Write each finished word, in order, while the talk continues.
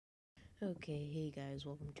Okay, hey guys,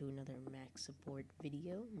 welcome to another Mac support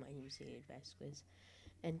video. My name is Aid Vasquez,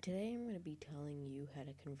 and today I'm going to be telling you how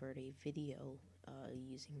to convert a video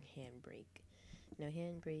using Handbrake. Now,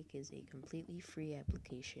 Handbrake is a completely free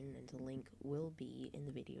application, and the link will be in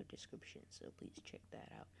the video description, so please check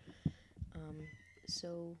that out.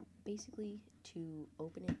 So basically, to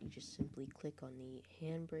open it, you just simply click on the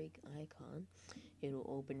Handbrake icon. It'll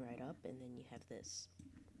open right up, and then you have this.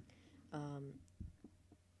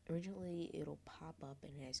 Originally, it'll pop up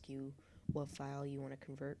and ask you what file you want to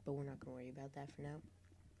convert, but we're not going to worry about that for now.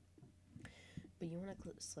 But you want to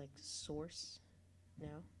select source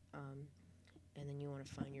now, and then you want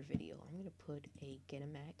to find your video. I'm going to put a Get a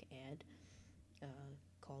Mac ad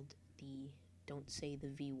called the Don't Say the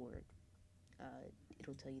V Word.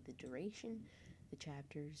 It'll tell you the duration, the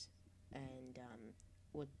chapters, and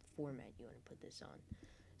what format you want to put this on.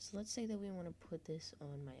 So let's say that we want to put this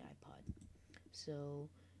on my iPod. So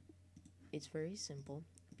it's very simple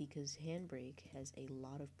because Handbrake has a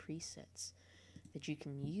lot of presets that you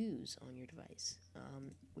can use on your device,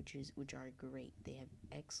 which are great. They have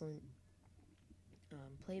excellent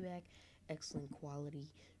playback, excellent quality.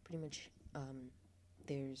 Pretty much,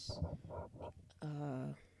 there's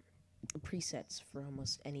presets for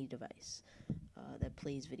almost any device that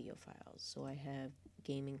plays video files. So I have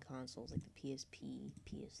gaming consoles like the PSP,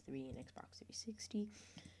 PS3, and Xbox 360.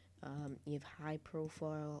 You have high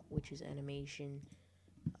profile, which is animation,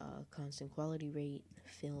 constant quality rate,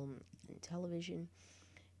 film, and television.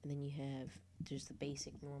 And then you have, there's the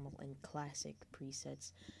basic, normal, and classic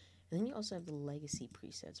presets. And then you also have the legacy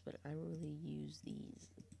presets, but I don't really use these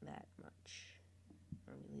that much.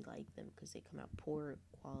 I don't really like them because they come out poor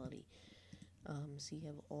quality. So you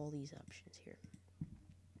have all these options here.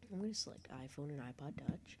 I'm going to select iPhone and iPod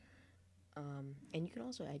Touch. And you can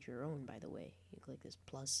also add your own, by the way. You click this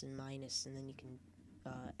plus and minus, and then you can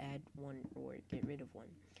add one or get rid of one.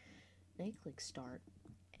 Now you click start,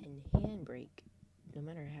 and Handbrake, no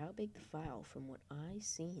matter how big the file, from what I've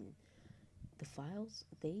seen, the files,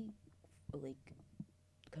 they like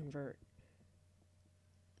convert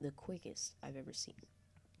the quickest I've ever seen.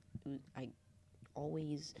 I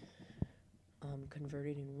always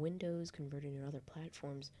converted in Windows, converted in other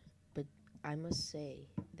platforms, but I must say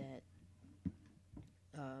that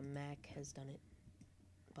Mac has done it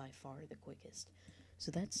by far the quickest.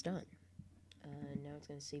 So that's done. Now it's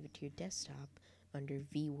going to save it to your desktop under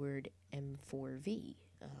VWord M4V,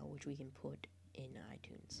 which we can put in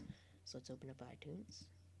iTunes. So let's open up iTunes.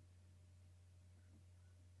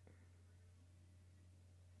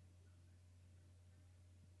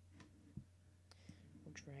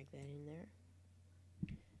 We'll drag that in there.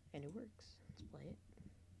 And it works. Let's play it.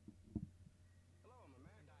 Hello, I'm a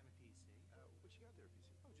Mac. I'm a PC. What you got there,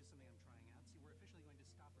 PC? Oh, just something I'm trying out. See, we're officially going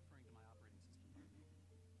to stop referring to my operating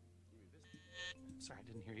system. You mean this? Sorry, I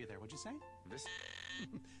didn't hear you there. What'd you say? This?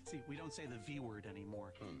 See, we don't say the V word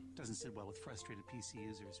anymore. Doesn't sit well with frustrated PC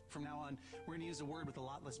users. From now on, we're going to use a word with a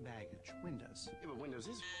lot less baggage. Windows. Yeah, but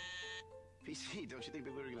Windows is PC. Don't you think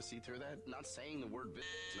people are going to see through that? Not saying the word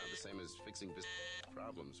Vista is not the same as fixing Vista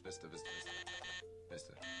problems. Vista.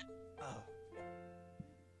 Oh.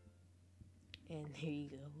 And there you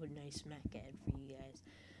go, a nice Mac ad for you guys.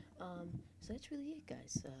 So that's really it,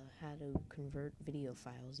 guys, how to convert video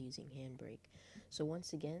files using Handbrake. So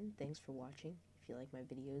once again, thanks for watching. If you like my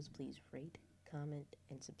videos, please rate, comment,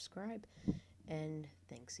 and subscribe, and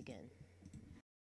thanks again.